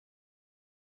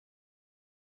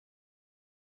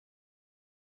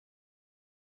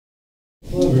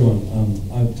everyone.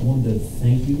 I wanted to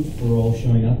thank you for all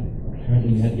showing up.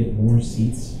 Apparently we had to get more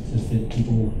seats to fit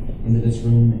people into this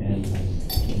room, and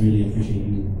I really appreciate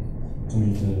you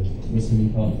coming to listen to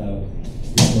me talk about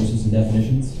resources and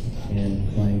definitions and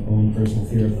my own personal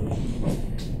fear of them.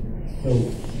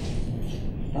 So,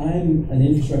 I'm an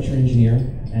infrastructure engineer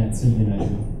at Simply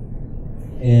Measure,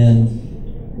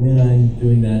 and when I'm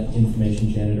doing that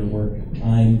information janitor work,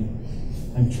 I'm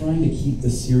trying to keep the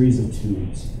series of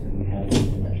tubes that we have in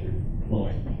Simply Measure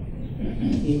flowing.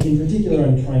 In particular,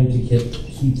 I'm trying to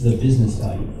keep the business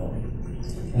value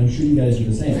flowing. And I'm sure you guys are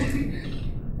the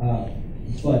same.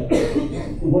 But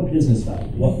what business value?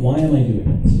 Why am I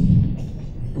doing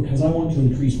this? Because I want to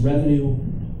increase revenue,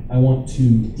 I want to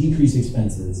decrease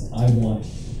expenses, I want to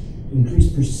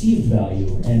increase perceived value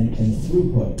and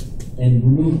throughput, and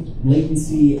remove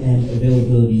latency and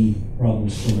availability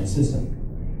problems from my system.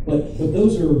 But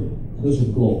those are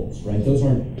goals, right? Those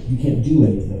aren't, you can't do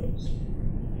any of those.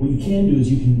 What you can do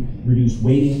is you can reduce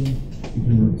waiting, you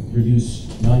can reduce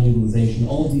non-utilization,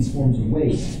 all of these forms of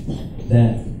waste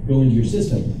that go into your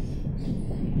system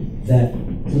that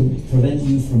prevent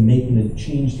you from making the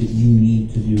change that you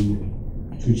need to do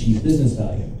to achieve business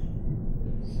value.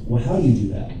 Well, how do you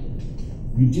do that?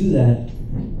 You do that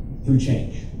through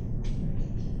change.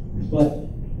 But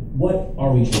what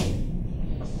are we changing?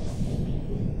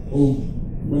 Well,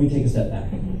 let me take a step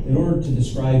back. In order to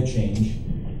describe change,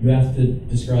 you have to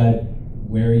describe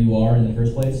where you are in the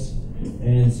first place.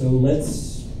 And so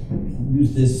let's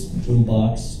use this little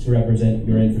box to represent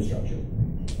your infrastructure.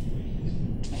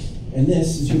 And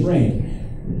this is your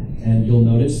brain. And you'll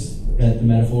notice that the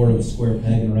metaphor of a square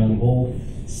peg in a round hole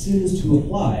seems to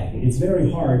apply. It's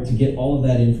very hard to get all of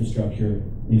that infrastructure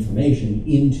information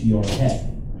into your head.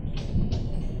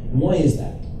 And why is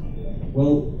that?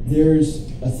 Well, there's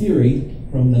a theory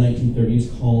from the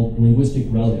 1930s called linguistic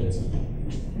relativism.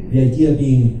 The idea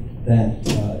being that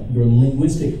your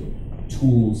linguistic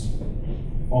tools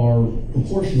are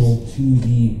proportional to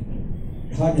the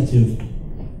cognitive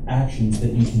actions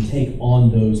that you can take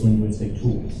on those linguistic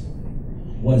tools.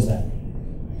 What is that?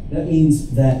 That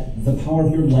means that the power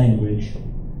of your language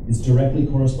is directly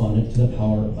correspondent to the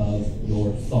power of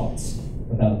your thoughts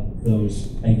about those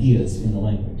ideas in the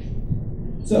language.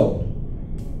 So,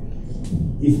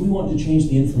 if we want to change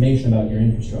the information about your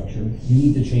infrastructure, you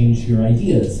need to change your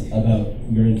ideas about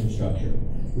your infrastructure,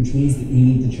 which means that you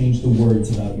need to change the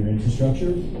words about your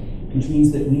infrastructure, which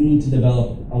means that we need to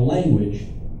develop a language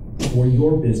for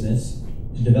your business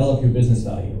to develop your business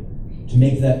value, to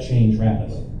make that change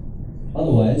rapidly.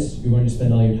 Otherwise, you're going to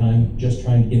spend all your time just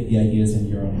trying to get the ideas into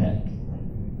your own head.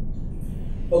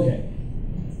 Okay,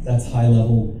 that's high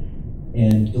level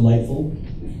and delightful,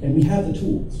 and we have the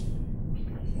tools.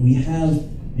 We have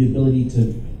the ability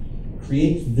to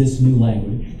create this new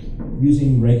language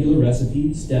using regular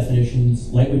recipes, definitions,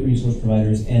 lightweight resource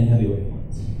providers, and heavyweight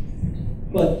ones.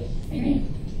 But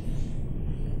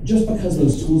just because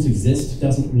those tools exist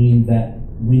doesn't mean that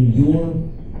when you're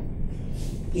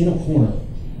in a corner,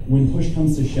 when push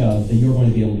comes to shove, that you're going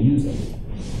to be able to use them.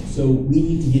 So we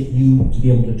need to get you to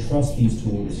be able to trust these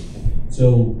tools,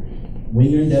 so when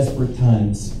you're in desperate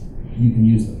times, you can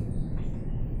use them.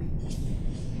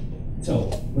 So,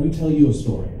 let me tell you a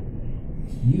story.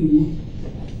 You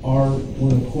are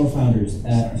one of the core founders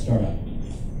at a startup,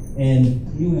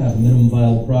 and you have a minimum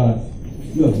viable product.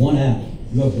 You have one app,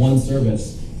 you have one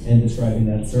service, and describing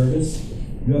that service,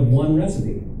 you have one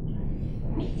recipe.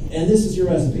 And this is your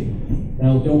recipe.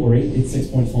 Now, don't worry, it's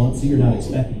 6-point font, so you're not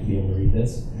expected to be able to read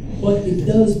this, but it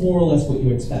does more or less what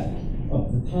you expect. Up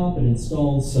at the top, it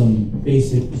installs some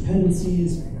basic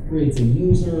dependencies, creates a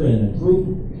user and a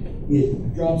group,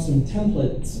 it drops some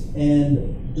templates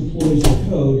and deploys your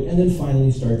code, and then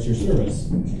finally starts your service.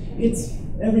 It's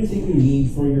everything you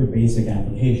need for your basic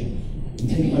application.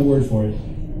 You take my word for it,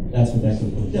 that's what that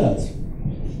code does.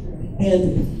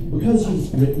 And because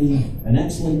you've written an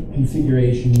excellent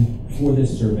configuration for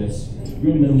this service,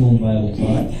 your minimum viable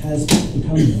product has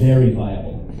become very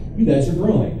viable. You guys are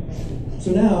growing.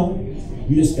 So now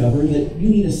you discover that you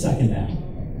need a second app.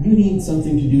 You need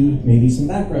something to do maybe some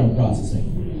background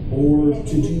processing, or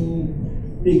to do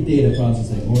big data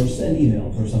processing, or send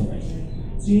emails or something.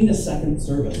 So you need a second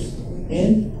service.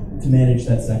 And to manage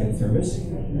that second service,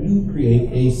 you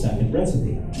create a second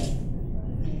recipe.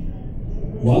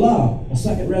 Voila, a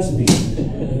second recipe.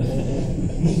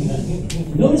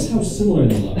 Notice how similar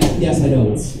they look. Yes, I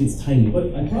know, it's tiny,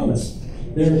 but I promise,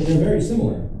 they're very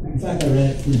similar. In fact, I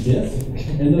ran it through diff,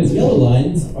 and those yellow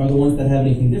lines are the ones that have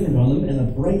anything different on them, and the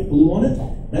bright blue on it,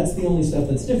 that's the only stuff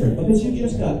that's different, because you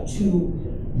just got two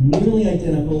nearly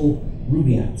identical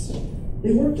Ruby apps.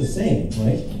 They work the same,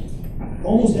 right?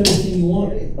 almost everything you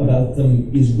want about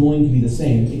them is going to be the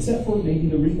same, except for maybe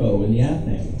the repo and the app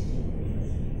name.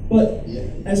 But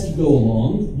as you go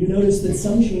along, you notice that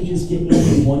some changes get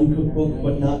into one cookbook,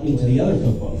 but not into the other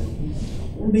cookbook.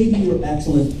 Or maybe you're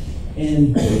excellent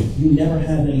and you never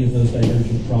have any of those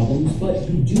divergent problems, but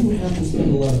you do have to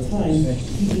spend a lot of time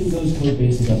keeping those code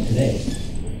bases up to date.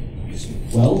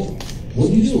 Well, what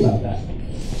do you do about that?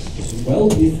 Well,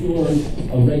 if you're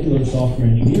a regular software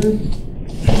engineer,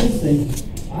 I think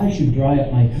I should dry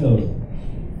up my code,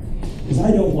 because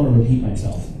I don't want to repeat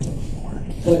myself.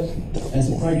 But as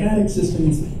a pragmatic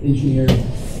systems engineer,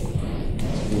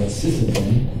 or a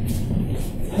sysadmin,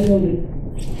 I know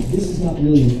that this is not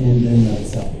really an end in and of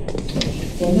itself.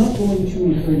 So I'm not going to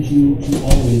encourage you to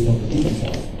always don't repeat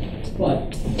yourself.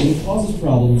 But when it causes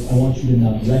problems, I want you to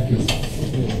not wreck yourself.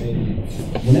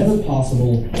 Whenever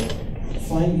possible,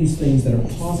 find these things that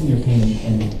are causing your pain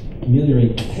and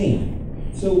ameliorate the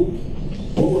pain. So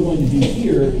what we're going to do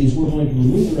here is we're going to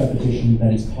remove the repetition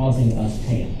that is causing us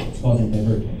pain. It's causing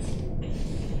divergence.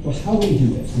 So how do we do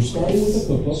this? We're starting with a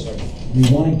cookbook. We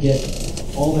want to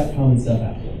get all that common stuff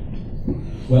out.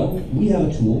 Well, we have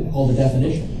a tool called a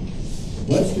definition.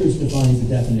 Webster's defines a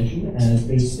definition as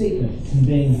a statement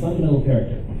conveying fundamental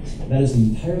character. That is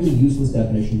an entirely useless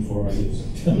definition for our use.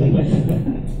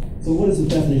 So what is the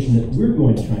definition that we're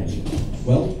going to try and use?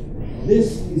 Well,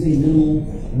 this is a minimal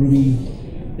Ruby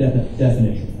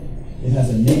definition. It has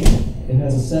a name, it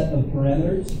has a set of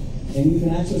parameters, and you can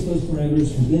access those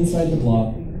parameters from inside the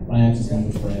block by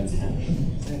accessing the params hash.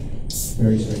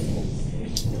 Very straightforward.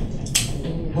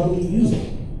 How do we use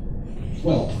it?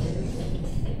 Well,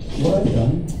 what I've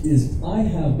done is I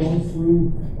have gone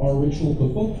through our original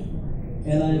cookbook,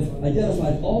 and I've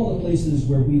identified all the places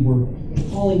where we were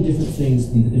calling different things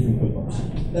in the different cookbooks.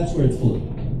 That's where it's blue.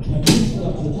 I've pushed it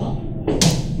up to the top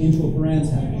into a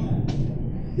params hash.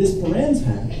 This params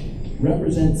hash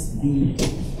represents the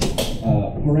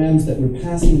params that we're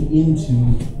passing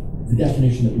into the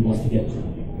definition that we want to get to.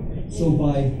 So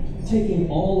by taking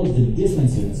all of the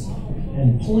differences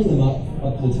and pulling them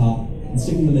up to the top and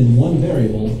sticking them in one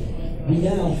variable, we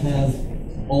now have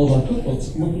all of our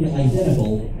cookbooks looking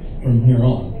identical from here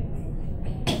on.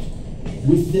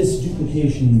 With this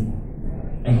duplication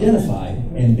identified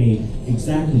and made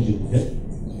exactly duplicate,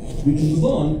 we can move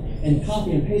on and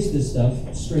copy and paste this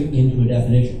stuff straight into a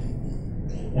definition.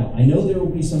 Now, I know there will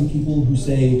be some people who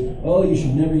say, oh, you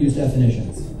should never use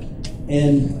definitions.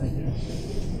 And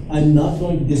I'm not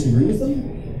going to disagree with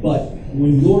them, but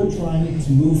when you're trying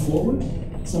to move forward,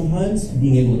 sometimes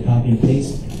being able to copy and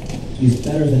paste is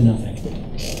better than nothing.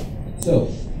 So,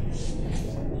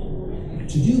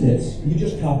 to do this, you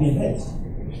just copy and paste.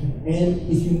 And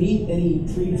if you need any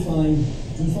predefined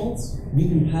defaults, you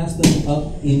can pass them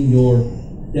up in your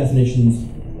definitions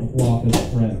block of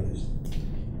parameters.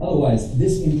 Otherwise,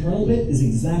 this internal bit is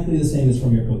exactly the same as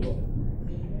from your cookbook.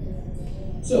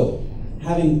 So,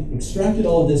 having extracted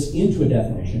all of this into a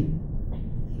definition,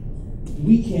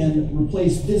 we can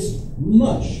replace this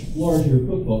much larger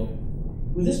cookbook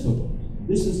with this cookbook.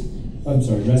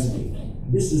 Recipe.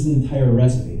 This is an entire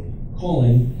recipe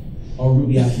calling our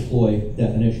Ruby app deploy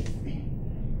definition.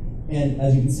 And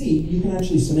as you can see, you can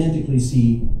actually semantically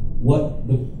see what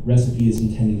the recipe is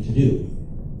intending to do.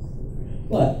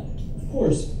 But, of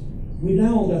course, we've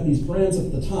now got these params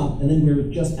up at the top, and then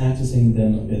we're just accessing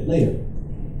them a bit later.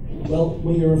 Well,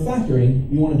 when you're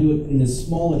refactoring, you want to do it in as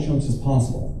small a chunks as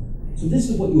possible. So this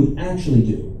is what you would actually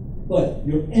do. But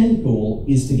your end goal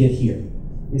is to get here,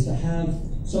 is to have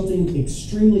something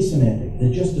extremely semantic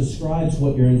that just describes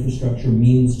what your infrastructure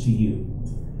means to you.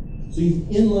 So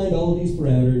you've inlined all of these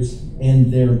parameters,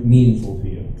 and they're meaningful to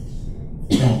you.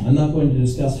 Now, I'm not going to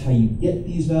discuss how you get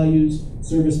these values.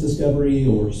 Service discovery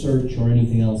or search or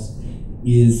anything else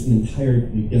is an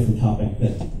entirely different topic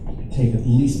that could take at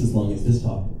least as long as this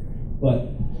talk. But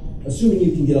assuming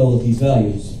you can get all of these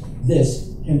values,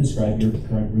 this can describe your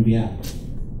current Ruby app.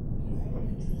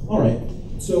 All right,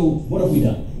 so what have we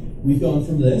done? We've gone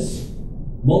from this,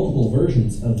 multiple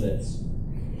versions of this,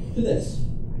 to this,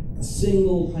 a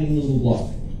single tiny little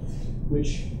block,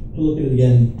 which, to look at it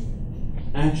again,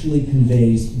 actually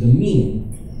conveys the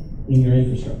meaning in your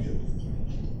infrastructure.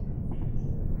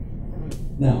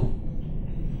 Now,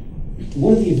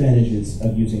 what are the advantages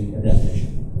of using a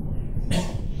definition?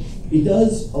 It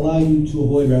does allow you to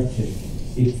avoid repetition.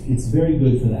 It's very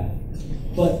good for that.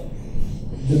 But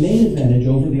the main advantage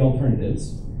over the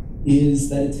alternatives is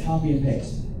that it's copy and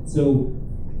paste. So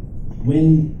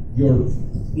when you're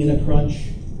in a crunch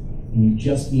and you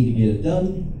just need to get it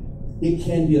done, it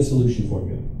can be a solution for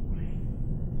you.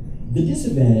 The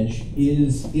disadvantage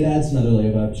is it adds another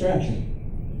layer of abstraction.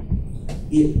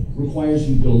 it requires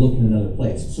you to go look in another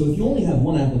place. So if you only have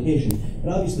one application, it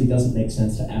obviously doesn't make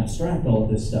sense to abstract all of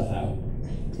this stuff out,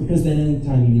 because then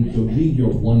anytime you need to read your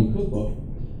one cookbook,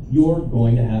 you're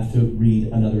going to have to read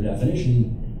another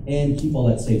definition and keep all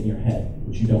that safe in your head,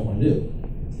 which you don't want to do.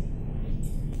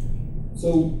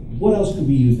 So what else could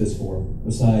we use this for,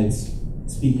 besides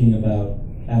speaking about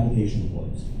application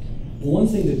flows? Well, one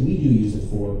thing that we do use it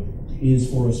for is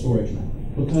for a storage map,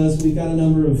 because we've got a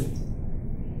number of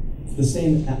the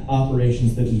same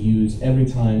operations that we use every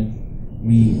time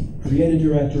we create a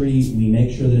directory, we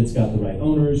make sure that it's got the right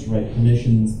owners, right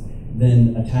permissions,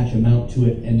 then attach a mount to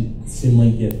it and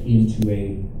symlink it into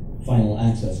a final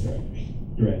access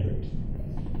directory.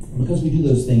 Because we do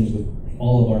those things with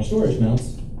all of our storage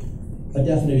mounts, a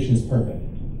definition is perfect.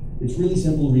 It's really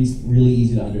simple, really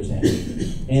easy to understand.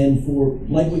 And for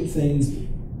lightweight things,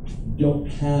 don't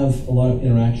have a lot of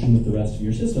interaction with the rest of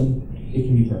your system, it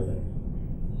can be perfect.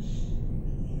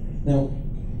 Now,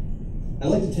 I'd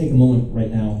like to take a moment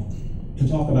right now to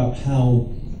talk about how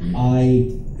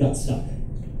I got stuck.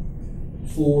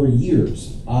 For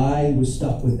years, I was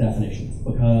stuck with definitions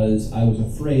because I was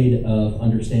afraid of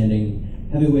understanding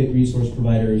heavyweight resource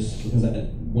providers, because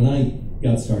when I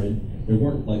got started, there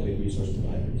weren't lightweight resource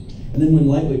providers. And then when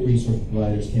lightweight resource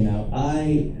providers came out,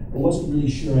 I wasn't really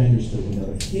sure I understood the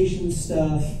notification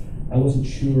stuff. I wasn't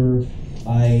sure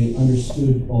I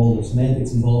understood all the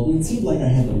semantics involved. And it seemed like I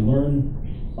had to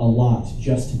learn a lot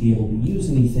just to be able to use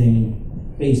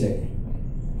anything basic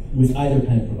with either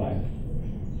kind of provider.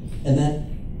 And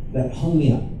that hung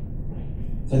me up.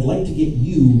 So I'd like to get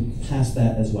you past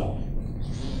that as well.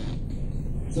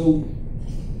 So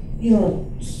in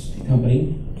our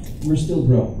company, we're still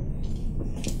growing.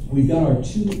 We've got our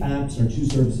 2 apps, our 2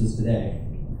 services today,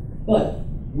 but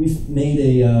we've made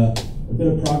a bit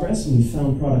of progress and we've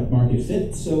found product market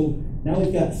fit, so now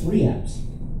we've got 3 apps.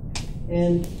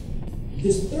 And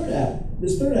this third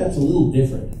app's a little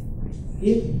different.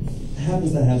 It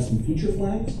happens to have some feature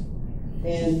flags,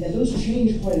 and those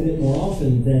change quite a bit more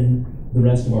often than the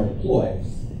rest of our deploy.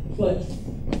 But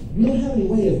we don't have any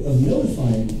way of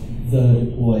notifying the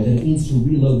deploy that it needs to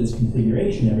reload this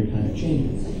configuration every time it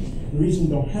changes. The reason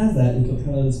we don't have that is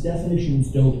because definitions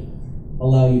don't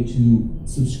allow you to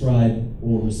subscribe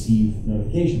or receive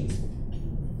notifications.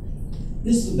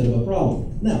 This is a bit of a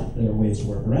problem. Now, there are ways to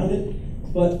work around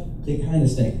it, but they kind of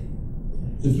stink.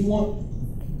 So if you want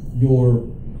your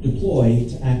deploy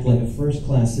to act like a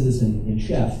first-class citizen in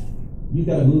Chef, you've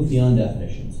got to move beyond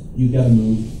definitions. You've got to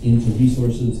move into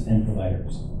resources and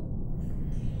providers.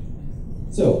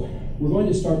 So we're going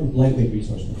to start with lightweight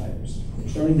resource providers. We're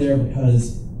starting there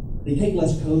because they take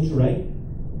less code to write,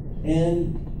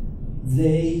 and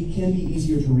they can be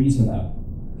easier to reason about.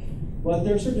 But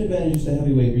there are certain advantages to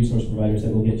heavyweight resource providers that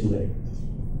we'll get to later.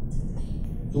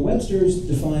 So Webster's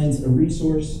defines a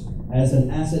resource as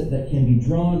an asset that can be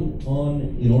drawn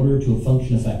on in order to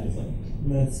function effectively.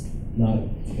 And that's not a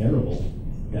terrible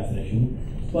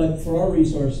definition, but for our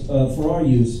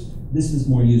use, this is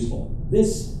more useful.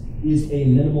 This is a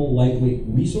minimal lightweight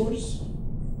resource,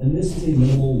 and this is a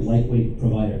minimal lightweight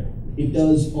provider. It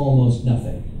does almost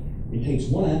nothing. It takes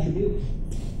one attribute,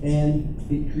 and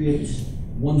it creates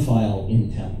one file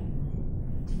in temp.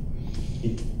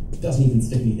 It doesn't even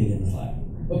stick anything in the file.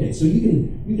 Okay, so you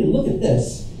can look at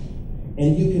this,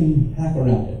 and you can hack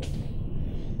around it.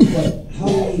 But how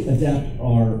do we adapt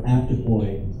our app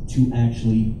deploy to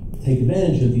actually take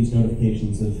advantage of these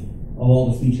notifications of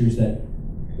all the features that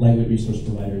lightweight resource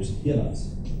providers give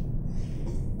us?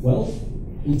 Well,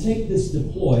 we take this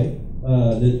deploy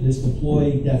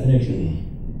definition,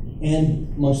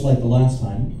 and much like the last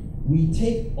time, we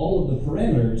take all of the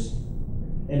parameters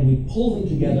and we pull them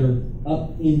together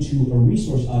up into a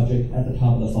resource object at the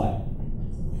top of the file.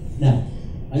 Now,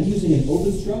 I'm using an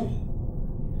open struct,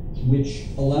 which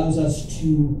allows us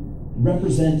to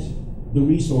represent the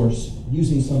resource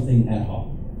using something ad hoc.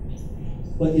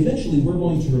 But eventually, we're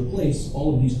going to replace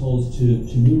all of these calls to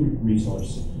new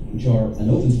resource, which are an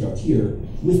open struct here,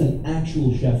 with an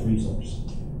actual Chef resource.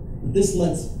 But this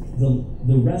lets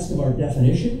the rest of our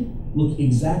definition look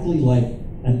exactly like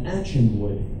an action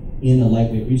would in a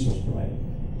lightweight resource provider.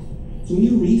 So when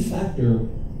you refactor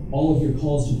all of your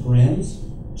calls to params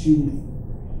to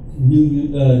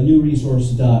new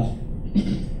resource dot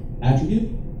attribute,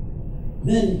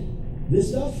 then this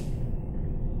stuff,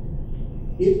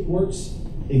 it works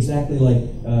exactly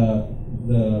like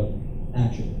the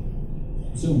action.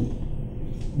 So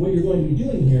what you're going to be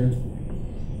doing here,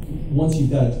 once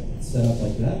you've got it set up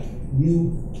like that,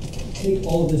 you take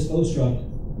all of this ostruct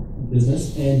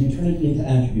business and you turn it into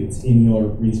attributes in your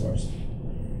resource.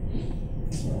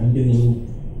 Sorry, I'm getting a little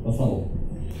befuddled.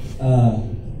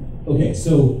 Okay,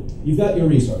 so you've got your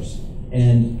resource,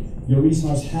 and your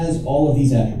resource has all of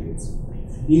these attributes.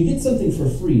 You get something for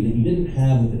free that you didn't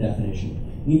have with the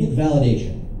definition. You get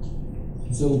validation.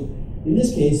 So in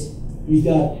this case, we've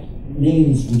got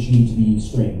names which need to be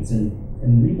strings and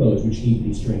repos which need to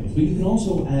be strings. But you can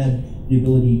also add the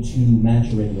ability to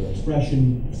match a regular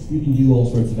expression. You can do all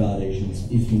sorts of validations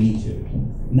if you need to.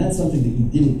 And that's something that you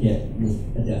didn't get with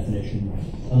a definition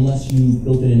unless you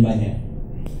built it in by hand.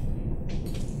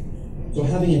 So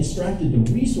having extracted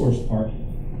the resource part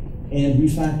and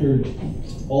refactored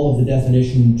all of the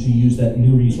definition to use that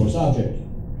new resource object,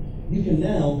 you can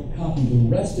now copy the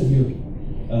rest of your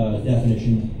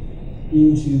definition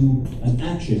into an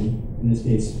action, in this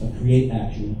case, a create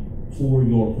action, for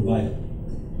your provider.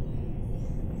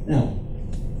 Now,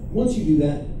 once you do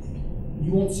that,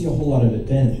 you won't see a whole lot of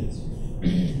advantages.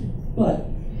 But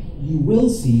you will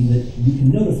see that you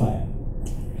can notify it.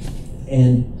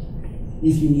 And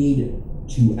if you need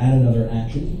to add another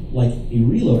action, like a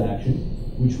reload action,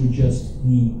 which would just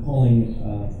be calling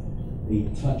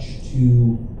a touch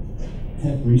to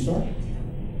temp restart,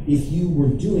 if you were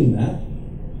doing that,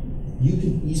 you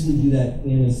could easily do that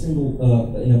in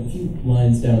in a few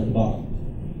lines down at the bottom.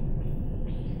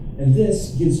 And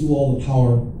this gives you all the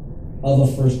power of a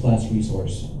first-class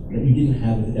resource that you didn't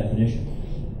have with the definition.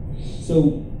 So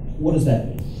what does that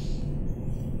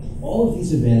mean? All of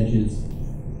these advantages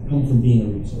come from being a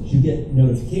resource. You get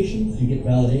notifications, you get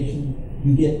validation,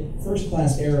 you get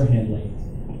first-class error handling,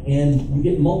 and you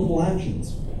get multiple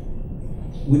actions,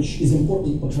 which is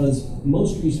important because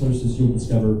most resources you'll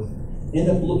discover end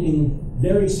up looking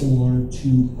very similar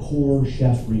to core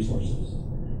Chef resources.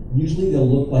 Usually they'll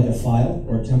look like a file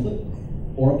or a template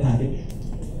or a package,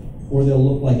 or they'll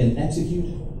look like an execute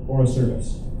or a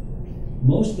service.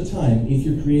 Most of the time, if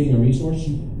you're creating a resource,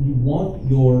 you want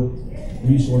your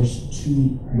resource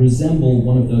to resemble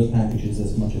one of those packages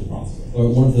as much as possible, or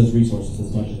one of those resources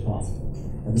as much as possible,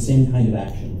 have the same kind of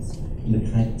actions, and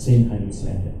the same kind of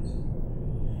semantics.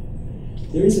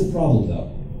 There is a problem though.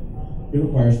 It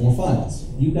requires more files.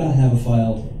 You've got to have a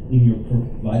file in your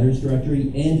providers directory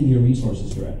and in your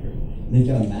resources directory. And they've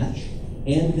got to match,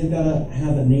 and they've got to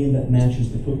have a name that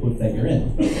matches the cookbook that you're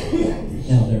in.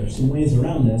 Now, there are some ways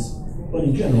around this, but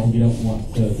in general, you don't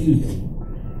want to use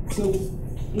them. So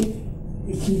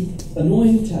it can be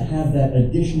annoying to have that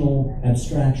additional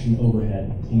abstraction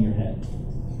overhead in your head.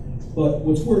 But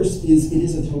what's worse is it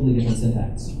is a totally different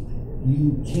syntax.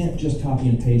 You can't just copy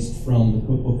and paste from the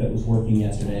cookbook that was working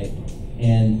yesterday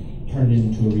and turn it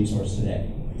into a resource today.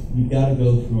 You've got to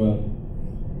go through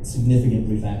a significant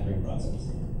refactoring process.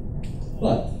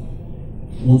 But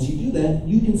once you do that,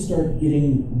 you can start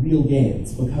getting real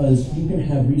gains because you can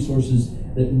have resources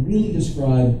that really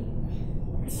describe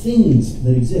things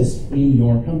that exist in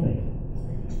your company.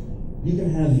 You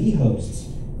can have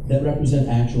vhosts that represent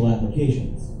actual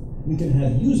applications. You can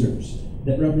have users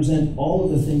that represent all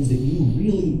of the things that you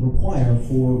really require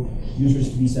for users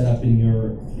to be set up in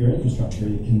your infrastructure.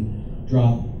 It can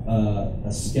drop a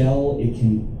SCEL, it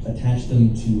can attach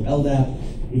them to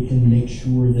LDAP, it can make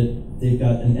sure that they've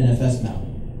got an NFS mount.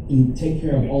 It can take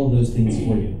care of all of those things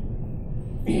for you.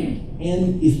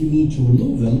 And if you need to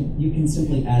remove them, you can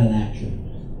simply add an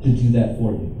action to do that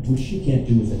for you, which you can't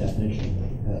do with a definition.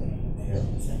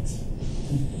 Thanks.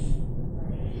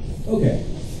 Okay,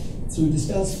 so we've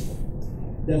discussed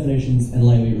definitions and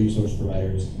lightweight resource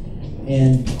providers,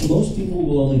 and most people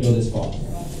will only go this far.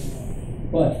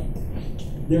 But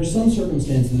there are some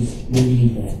circumstances where you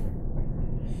need more.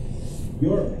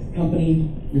 Your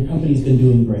company's been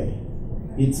doing great.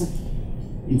 It's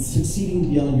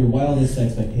succeeding beyond your wildest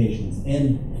expectations,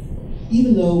 and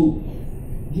even though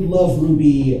you love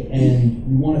Ruby and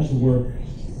you want it to work,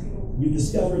 you've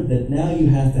discovered that now you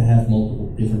have to have multiple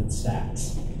different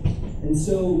stacks. And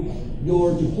so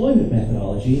your deployment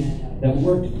methodology that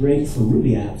worked great for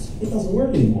Ruby apps, it doesn't work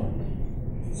anymore.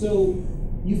 So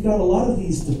you've got a lot of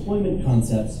these deployment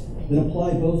concepts that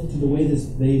apply both to the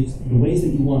ways that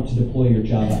you want to deploy your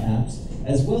Java apps,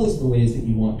 as well as the ways that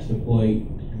you want to deploy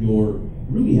your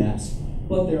Ruby apps,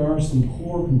 but there are some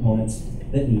core components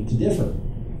that need to differ.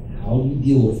 How do you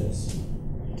deal with this?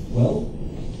 Well,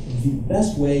 the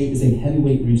best way is a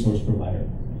heavyweight resource provider.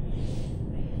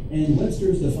 And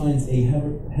Webster's defines a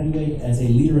heavyweight as a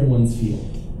leader in one's field,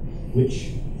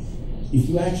 which, if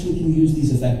you actually can use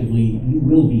these effectively, you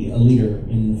will be a leader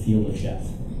in the field of Chef.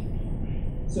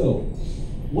 So,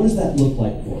 what does that look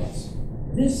like for us?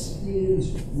 This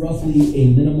is roughly a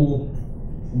minimal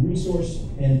resource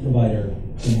and provider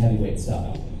in heavyweight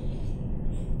style.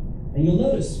 And you'll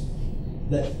notice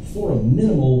that for a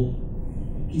minimal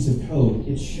piece of code,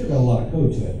 it's sure got a lot of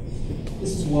code to it.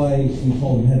 This is why we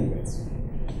call them heavyweights.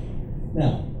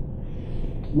 Now,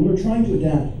 when we're trying to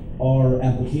adapt our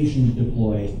application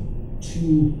deploy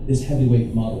to this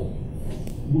heavyweight model,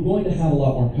 we're going to have a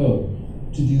lot more code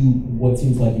to do what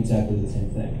seems like exactly the same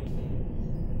thing.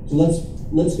 So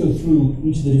let's go through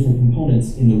each of the different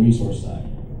components in the resource side.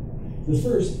 The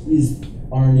first is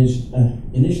our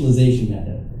initialization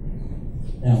method.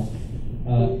 Now,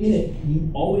 in it, you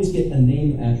always get a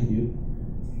name attribute,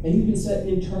 and you can set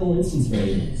internal instance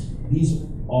variables. These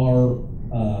are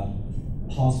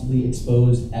possibly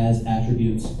exposed as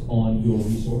attributes on your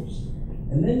resource.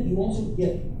 And then you also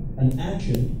get an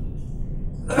action.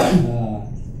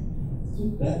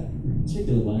 That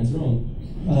particular line is wrong.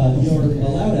 Your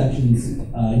allowed actions,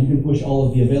 you can push all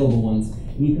of the available ones,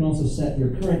 and you can also set your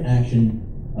current action,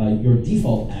 your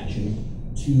default action,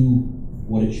 to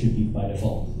what it should be by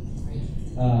default.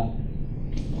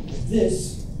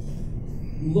 This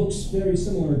looks very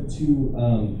similar to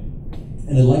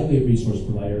a lightweight resource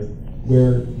provider,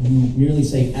 where you merely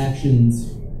say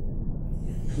actions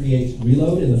create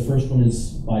reload, and the first one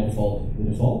is by default the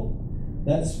default.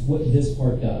 That's what this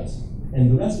part does. And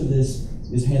the rest of this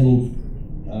is handled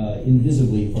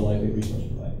invisibly for lightweight resource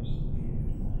providers.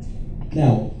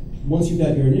 Now, once you've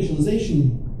got your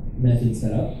initialization method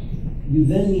set up, you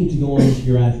then need to go on to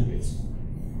your attributes.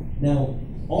 Now,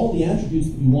 all the attributes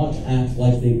that you want to act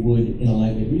like they would in a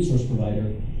lightweight resource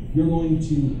provider, you're going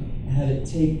to have it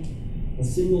take a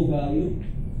single value,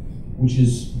 which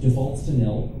is defaults to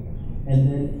nil,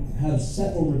 and then have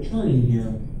set or return in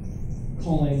here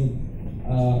calling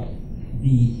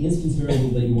the instance variable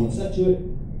that you want to set to it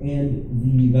and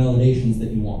the validations that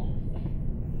you want.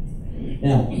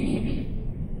 Now,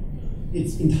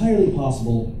 it's entirely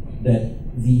possible that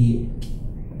the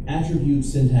attribute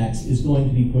syntax is going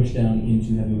to be pushed down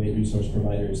into heavyweight resource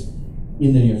providers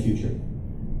in the near future.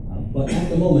 But at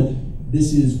the moment,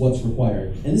 this is what's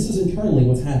required. And this is internally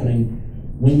what's happening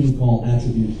when you call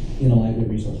attribute in a lightweight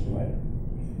resource provider.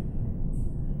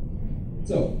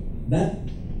 So,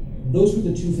 those are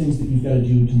the two things that you've got to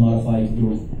do to modify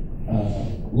your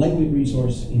lightweight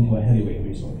resource into a heavyweight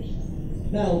resource.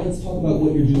 Now, let's talk about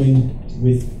what you're doing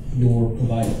with your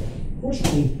provider.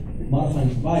 Fortunately, modifying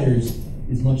providers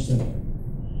is much simpler.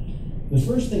 The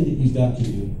first thing that you've got to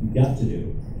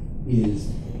do is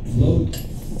load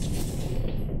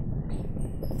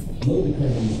the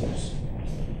current resource.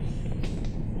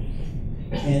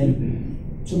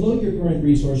 And to load your current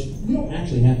resource, you don't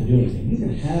actually have to do anything. You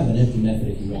can have an empty method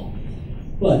if you want.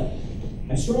 But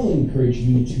I strongly encourage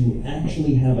you to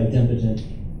actually have idempotent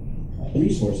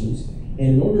resources. And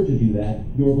in order to do that,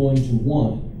 you're going to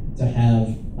want to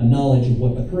have a knowledge of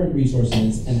what the current resource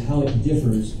is and how it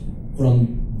differs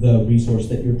from the resource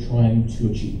that you're trying to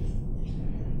achieve.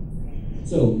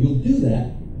 So you'll do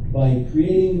that by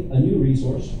creating a new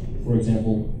resource, for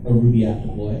example, a Ruby app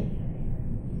deploy,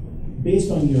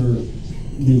 based on your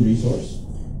new resource,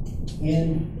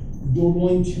 and you're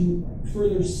going to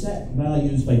further set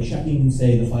values by checking,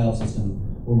 say, the file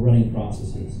system or running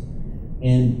processes,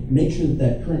 and make sure that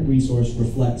that current resource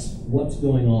reflects what's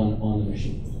going on the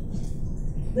machine.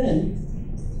 Then,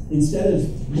 instead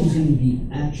of using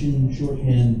the action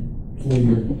shorthand for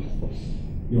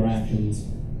your actions,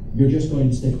 you're just going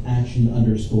to stick action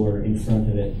underscore in front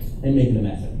of it and make it a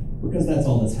method, because that's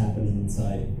all that's happening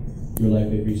inside your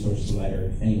lightweight resource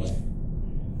provider anyway.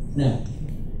 Now,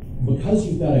 because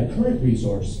you've got a current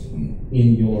resource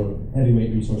in your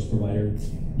heavyweight resource provider,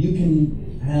 you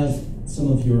can have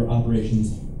some of your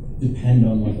operations depend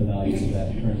on what the values of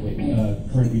that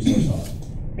current resource are.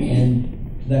 And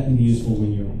that can be useful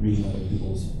when you're reading other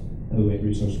people's heavyweight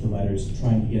resource providers,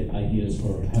 trying to get ideas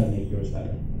for how to make yours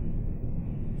better.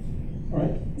 All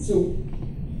right, so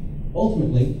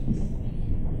ultimately,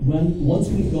 once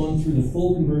we've gone through the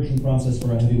full conversion process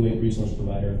for a heavyweight resource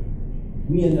provider,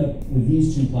 we end up with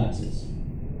these two classes.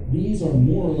 These are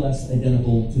more or less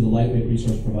identical to the lightweight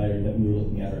resource provider that we were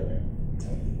looking at earlier.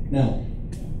 Now,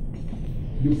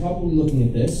 you're probably looking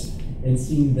at this and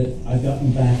seeing that I've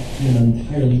gotten back to an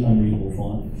entirely unreadable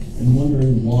font and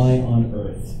wondering why on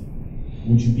earth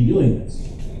would you be doing this?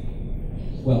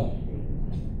 Well,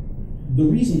 the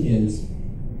reason is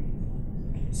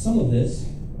some of this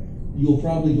you're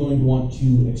probably going to want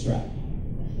to extract.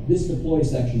 This deploy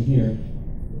section here,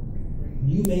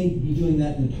 you may be doing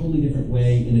that in a totally different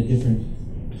way in a different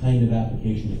kind of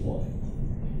application deploy.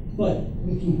 But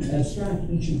you can abstract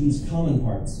each of these common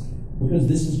parts because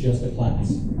this is just a class.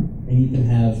 And you can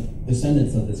have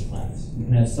descendants of this class. You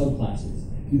can have subclasses.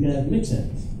 You can have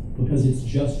mixins because it's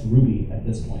just Ruby at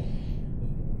this point.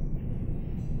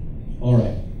 All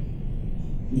right.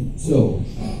 So,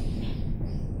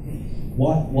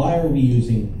 why are we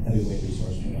using heavyweight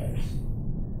resource providers?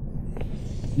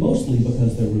 Mostly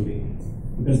because they're Ruby.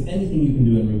 Because anything you can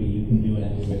do in Ruby, you can do in a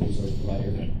heavyweight resource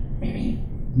provider.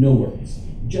 No worries.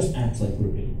 It just acts like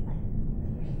Ruby.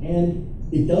 And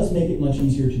it does make it much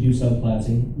easier to do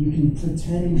subclassing. You can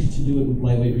pretend to do it with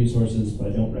lightweight resources, but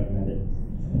I don't recommend it.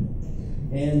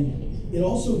 And it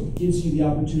also gives you the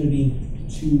opportunity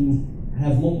to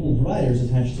have multiple providers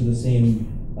attached to the same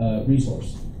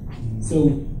resource.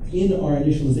 So in our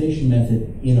initialization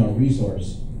method in our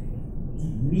resource,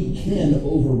 we can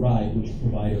override which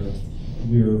provider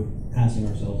we're passing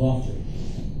ourselves off to.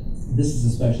 This is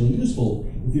especially useful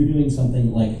if you're doing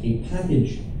something like a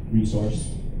package resource,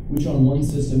 which on one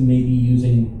system may be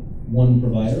using one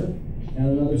provider,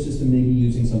 and another system may be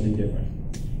using something different.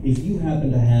 If you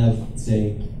happen to have,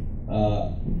 say,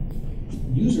 a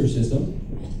user system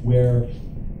where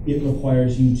it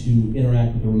requires you to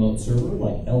interact with a remote server,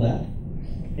 like LDAP,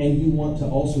 and you want to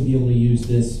also be able to use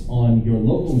this on your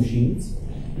local machines,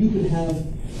 you could have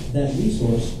that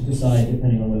resource decide,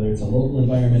 depending on whether it's a local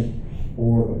environment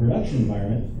or a production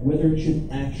environment, whether it should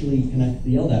actually connect to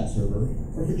the LDAP server,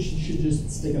 or if it should just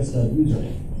stick a stub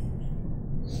username.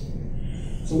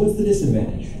 So what's the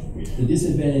disadvantage? The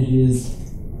disadvantage is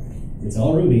it's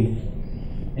all Ruby,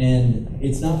 and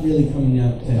it's not really coming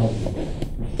out to help you.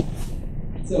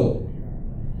 So,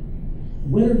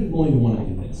 when are you going to want to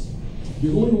do this?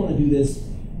 You're going to want to do this,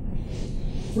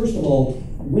 first of all,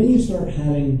 when you start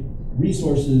having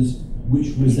resources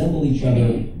which resemble each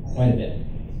other quite a bit.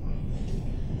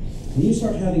 When you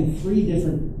start having 3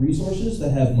 different resources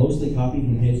that have mostly copied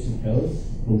and pasted code,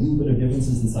 with a little bit of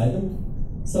differences inside them,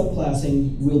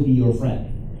 subclassing will be your friend.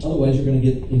 Otherwise, you're going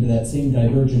to get into that same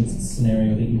divergence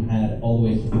scenario that you had all the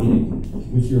way at the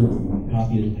beginning with your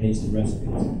copied and pasted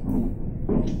recipes.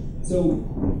 So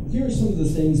here are some of the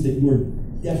things that you're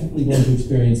definitely going to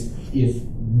experience if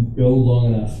you go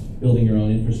long enough building your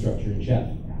own infrastructure in Chef.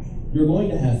 You're going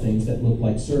to have things that look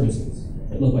like services,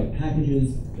 that look like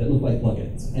packages, that look like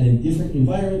plugins. And in different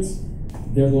environments,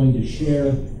 they're going to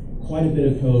share quite a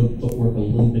bit of code, but work a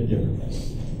little bit differently.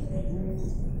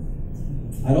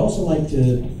 I'd also like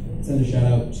to send a shout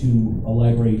out to a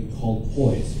library called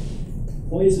Poise.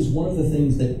 Poise is one of the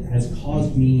things that has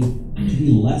caused me to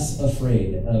be less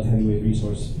afraid of heavyweight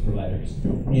resource providers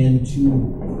and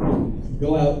to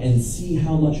go out and see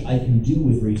how much I can do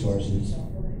with resources,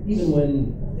 even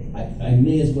when I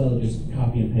may as well just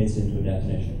copy and paste into a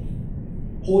definition.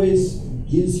 Poise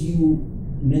gives you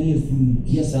many of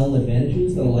the DSL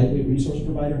advantages that a lightweight resource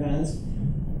provider has,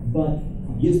 but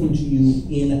gives them to you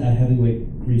in a heavyweight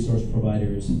resource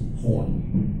provider's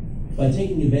form. By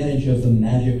taking advantage of the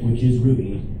magic which is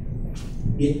Ruby,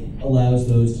 it allows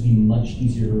those to be much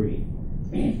easier to read.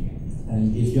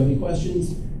 And if you have any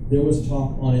questions, there was a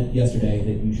talk on it yesterday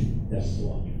that you should definitely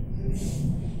watch.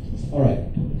 All right,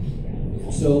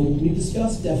 so we've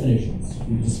discussed definitions,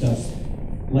 we've discussed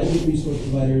lightweight resource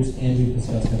providers, and we've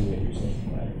discussed heavyweight resource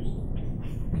providers.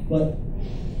 But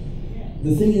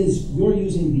the thing is, you're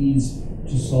using these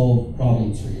to solve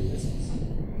problems for your business.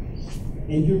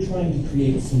 And you're trying to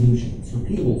create solutions,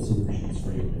 repeatable solutions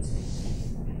for your business.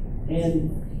 And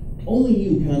only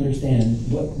you can understand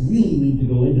what really need to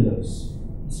go into those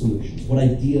solutions, what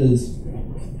ideas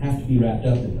have to be wrapped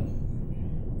up in them.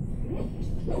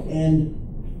 And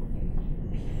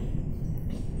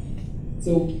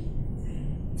so,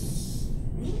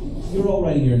 you're all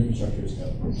writing your infrastructure as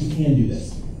code. You can do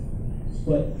this.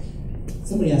 But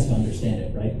somebody has to understand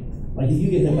it, right? Like if you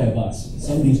get hit by a bus,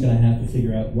 somebody's going to have to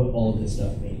figure out what all of this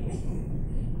stuff means.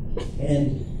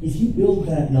 And if you build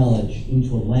that knowledge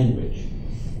into a language,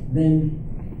 then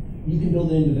you can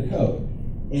build it into the code.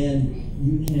 And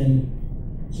you can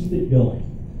keep it going.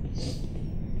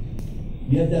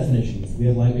 We have definitions, we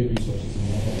have lightweight resources, and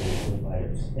we have heavyweight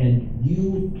providers. And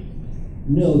you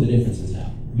know the differences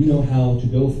now. You know how to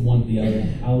go from one to the other,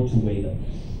 how to weigh them.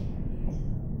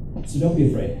 So don't be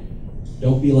afraid.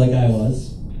 Don't be like I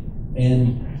was.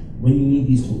 And when you need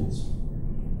these tools,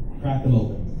 crack them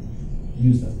open,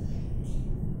 use them.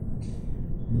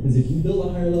 Because if you build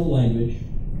a higher level language,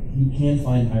 you can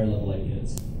find higher level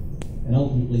ideas and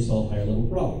ultimately solve higher level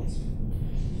problems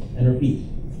and repeat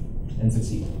and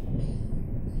succeed.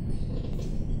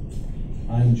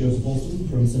 I'm Joseph Holsten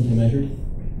from Simply Measured.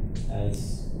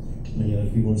 As many other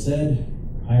people have said,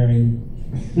 hiring.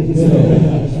 So,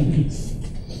 if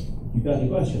you've got any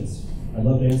questions, I'd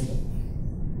love to answer them.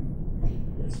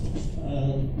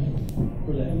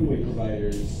 For the heavyweight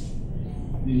providers,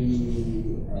 do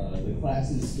the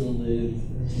classes still live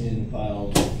in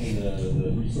files in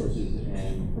the resources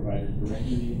and providers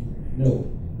directory? No.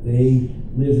 They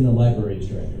live in the libraries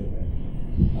directory.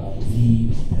 The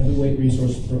heavyweight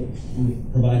resource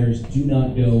providers do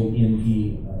not go in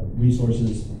the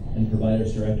resources and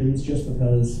providers directories just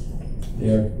because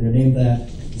they're named that.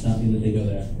 Does not mean that they go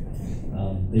there.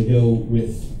 They go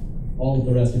with all of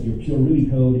the rest of your pure Ruby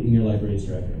code in your libraries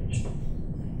directory.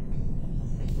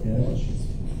 Yeah, questions?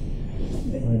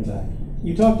 Right in the back.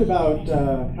 You talked about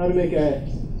how to make a.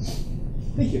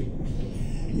 Thank you.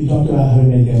 You talked about how to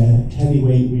make a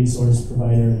heavyweight resource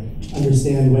provider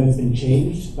understand when it's been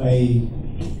changed by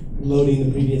loading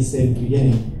the previous state at the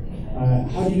beginning.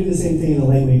 How do you do the same thing in a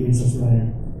lightweight resource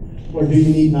provider? Or do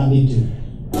you not need to?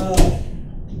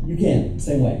 You can,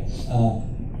 same way.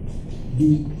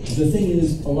 The thing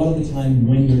is, a lot of the time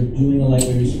when you're doing a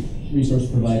lightweight resource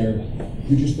provider,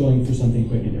 you're just going for something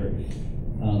quick and dirty.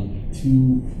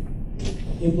 To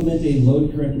implement a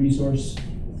load current resource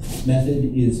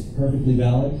method is perfectly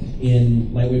valid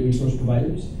in lightweight resource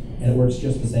providers, and it works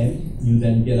just the same. You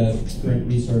then get a current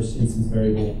resource instance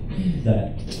variable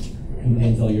that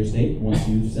contains all your state once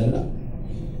you've set it up.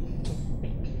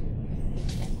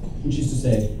 Which is to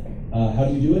say, how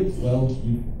do you do it? Well,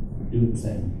 you do it the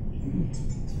same.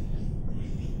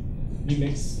 You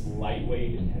mix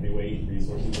lightweight and heavyweight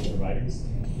resources and providers?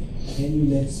 Can you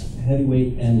mix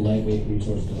heavyweight and lightweight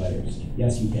resource providers?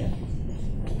 Yes, you can.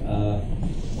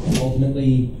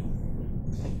 Ultimately,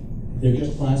 they're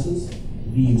just classes.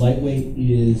 The lightweight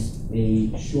is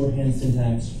a shorthand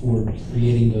syntax for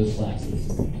creating those classes.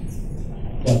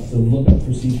 But the lookup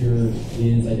procedure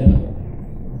is identical.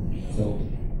 So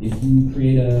if you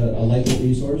create a lightweight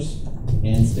resource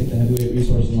and stick the heavyweight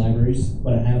resource in libraries,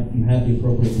 but you have the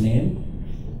appropriate name,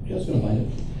 you're just going to find it,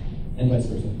 and vice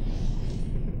versa.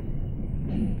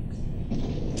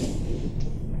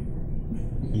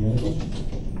 Any other questions?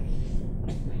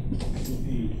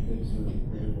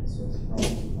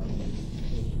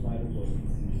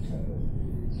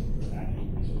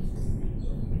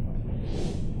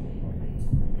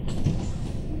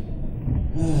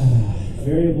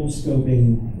 Variable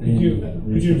scoping.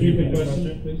 Could you repeat the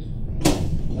question, please?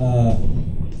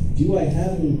 Do I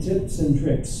have any tips and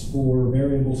tricks for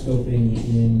variable scoping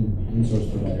in resource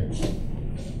providers?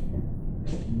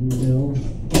 No.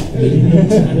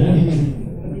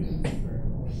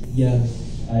 Yeah,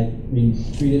 I mean,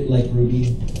 treat it like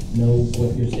Ruby. Know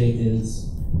what your state is,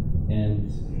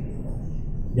 and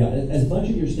yeah, as much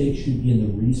of your state should be in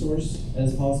the resource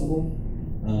as possible.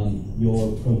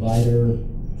 Your provider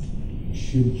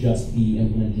should just be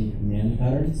implementing command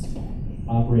patterns,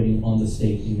 operating on the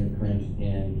state in your current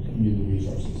and new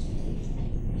resources.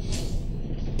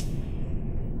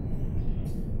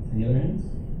 Any other hands?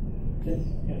 Yes.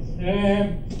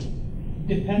 Yes.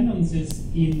 Dependencies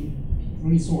in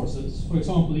resources. For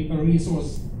example, if a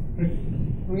resource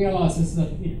realizes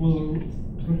that it will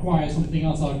require something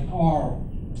else like R,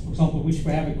 for example, which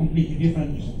we have a completely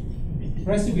different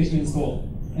recipe to install,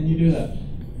 can you do that?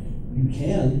 You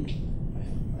can,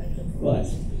 but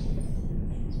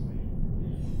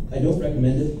I don't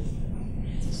recommend it,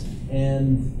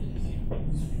 and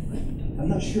I'm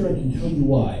not sure I can tell you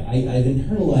why. I've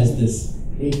internalized this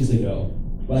ages ago,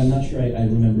 but I'm not sure I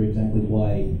remember exactly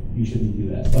why you shouldn't do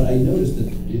that. But I noticed that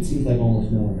it seems like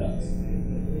almost no one does.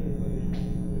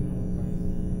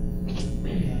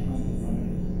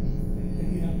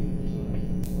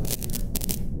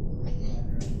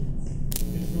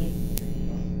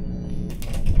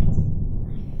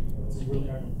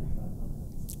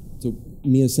 So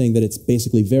Mia's saying that it's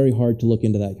basically very hard to look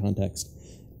into that context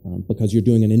because you're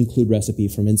doing an include recipe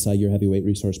from inside your heavyweight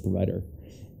resource provider.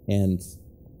 And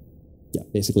yeah,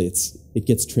 basically it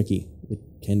gets tricky. It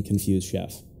can confuse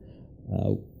Chef.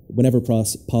 Whenever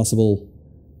possible,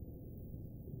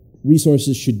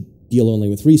 resources should deal only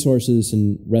with resources,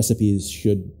 and recipes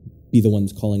should be the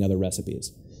ones calling other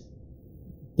recipes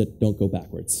that don't go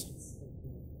backwards.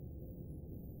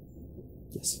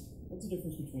 Yes? What's the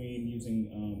difference between using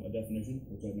a definition,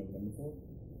 which I've never done before,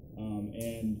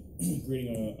 and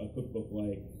creating a cookbook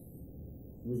like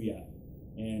Ruby app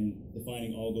and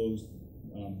defining all those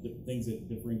things that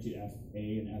differentiate app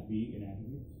A and app B in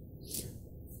attributes?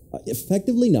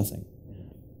 Effectively nothing.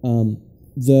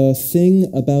 The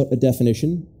thing about a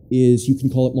definition is you can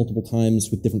call it multiple times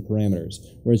with different parameters,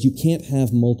 whereas you can't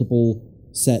have multiple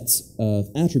sets of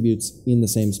attributes in the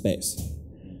same space.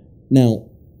 Now,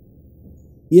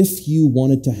 if you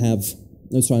wanted to have,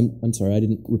 I'm sorry, I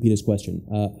didn't repeat his question.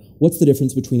 What's the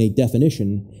difference between a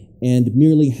definition and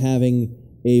merely having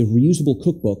a reusable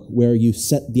cookbook where you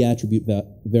set the attribute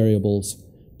variables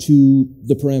to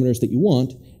the parameters that you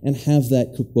want and have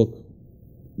that cookbook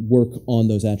work on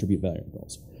those attribute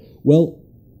variables? Well,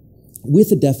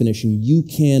 with a definition, you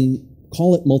can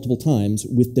call it multiple times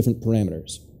with different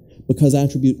parameters. Because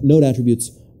node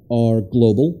attributes are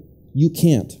global, you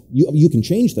can't. You can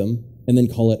change them and then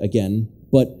call it again,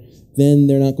 but then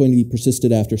they're not going to be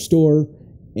persisted after store,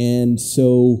 and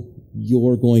so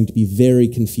you're going to be very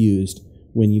confused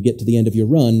when you get to the end of your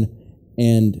run,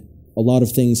 and a lot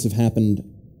of things have happened,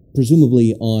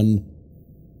 presumably on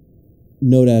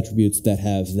node attributes that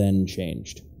have then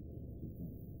changed.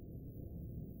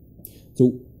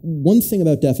 So one thing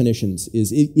about definitions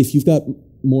is if you've got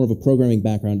more of a programming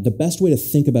background, the best way to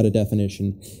think about a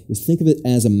definition is think of it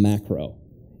as a macro.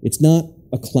 It's not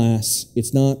a class,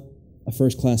 it's not a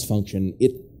first-class function.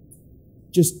 It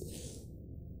just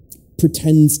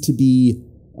pretends to be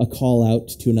a call out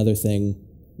to another thing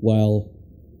while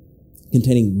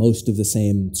containing most of the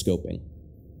same scoping.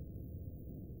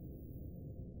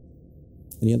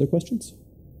 Any other questions?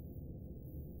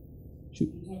 Shoot.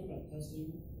 Can you talk about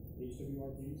testing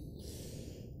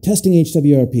HWRPs? Testing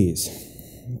HWRPs.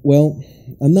 Well,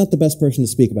 I'm not the best person to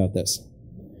speak about this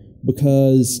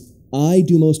because I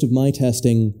do most of my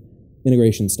testing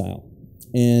integration style.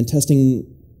 And testing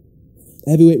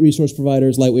heavyweight resource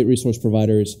providers, lightweight resource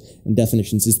providers, and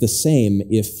definitions is the same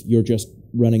if you're just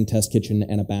running Test Kitchen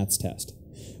and a BATS test.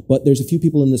 But there's a few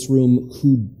people in this room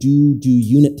who do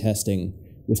unit testing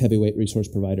with heavyweight resource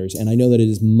providers, and I know that it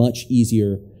is much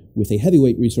easier with a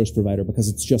heavyweight resource provider because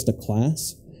it's just a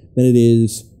class than it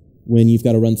is when you've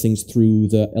got to run things through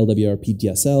the LWRP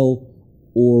DSL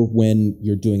or when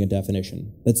you're doing a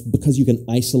definition. That's because you can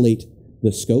isolate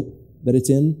the scope that it's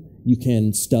in. You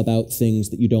can stub out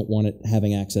things that you don't want it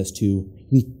having access to.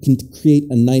 You can create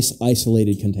a nice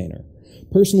isolated container.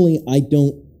 Personally, I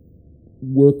don't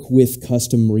work with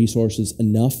custom resources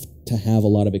enough to have a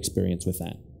lot of experience with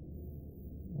that.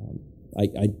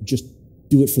 I just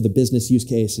do it for the business use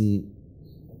case, and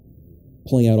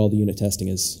pulling out all the unit testing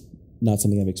is not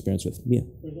something I've experienced with. Yeah.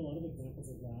 There's a lot of examples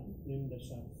of that in the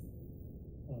Chef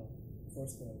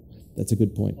source code. That's a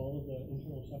good point. All of the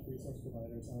internal Chef resource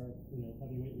providers are,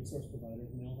 heavyweight resource providers,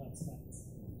 and they all have specs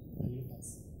and unit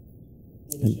tests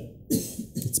for the ship.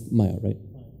 It's Maya, right?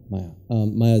 Maya.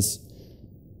 Maya's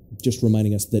just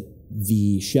reminding us that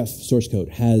the Chef source code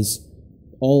has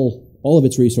all of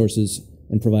its resources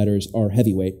and providers are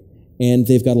heavyweight, and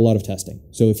they've got a lot of testing.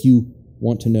 So if you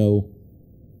want to know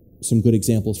some good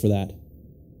examples for that,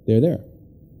 they're there.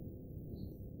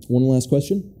 One last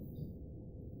question?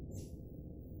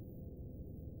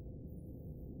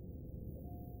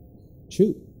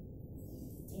 Shoot.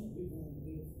 Some people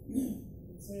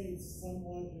say some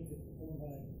logic is performed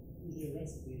by usually a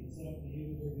recipe, set up the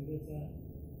user, do this, that,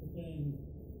 but then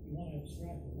you want to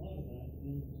abstract a lot of that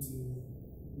into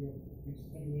your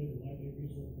heavyweight or lightweight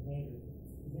resource provider.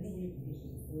 Is there any way to just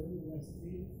infer the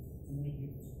recipe and then you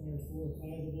require 4 or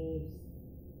 5 of those,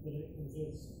 but it can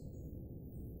just,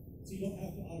 so you don't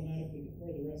have to automatically infer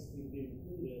the recipe to be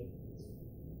included.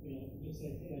 Just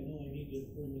say, hey, I know I need to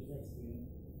bring this recipe in.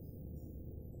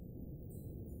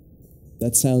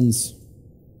 That sounds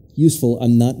useful.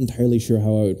 I'm not entirely sure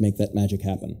how I would make that magic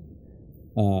happen.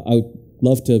 I would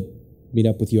love to meet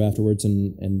up with you afterwards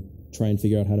and try and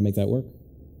figure out how to make that work.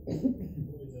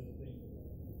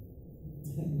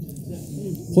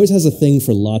 Poise has a thing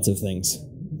for lots of things.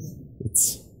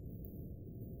 It's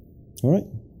all right.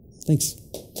 Thanks.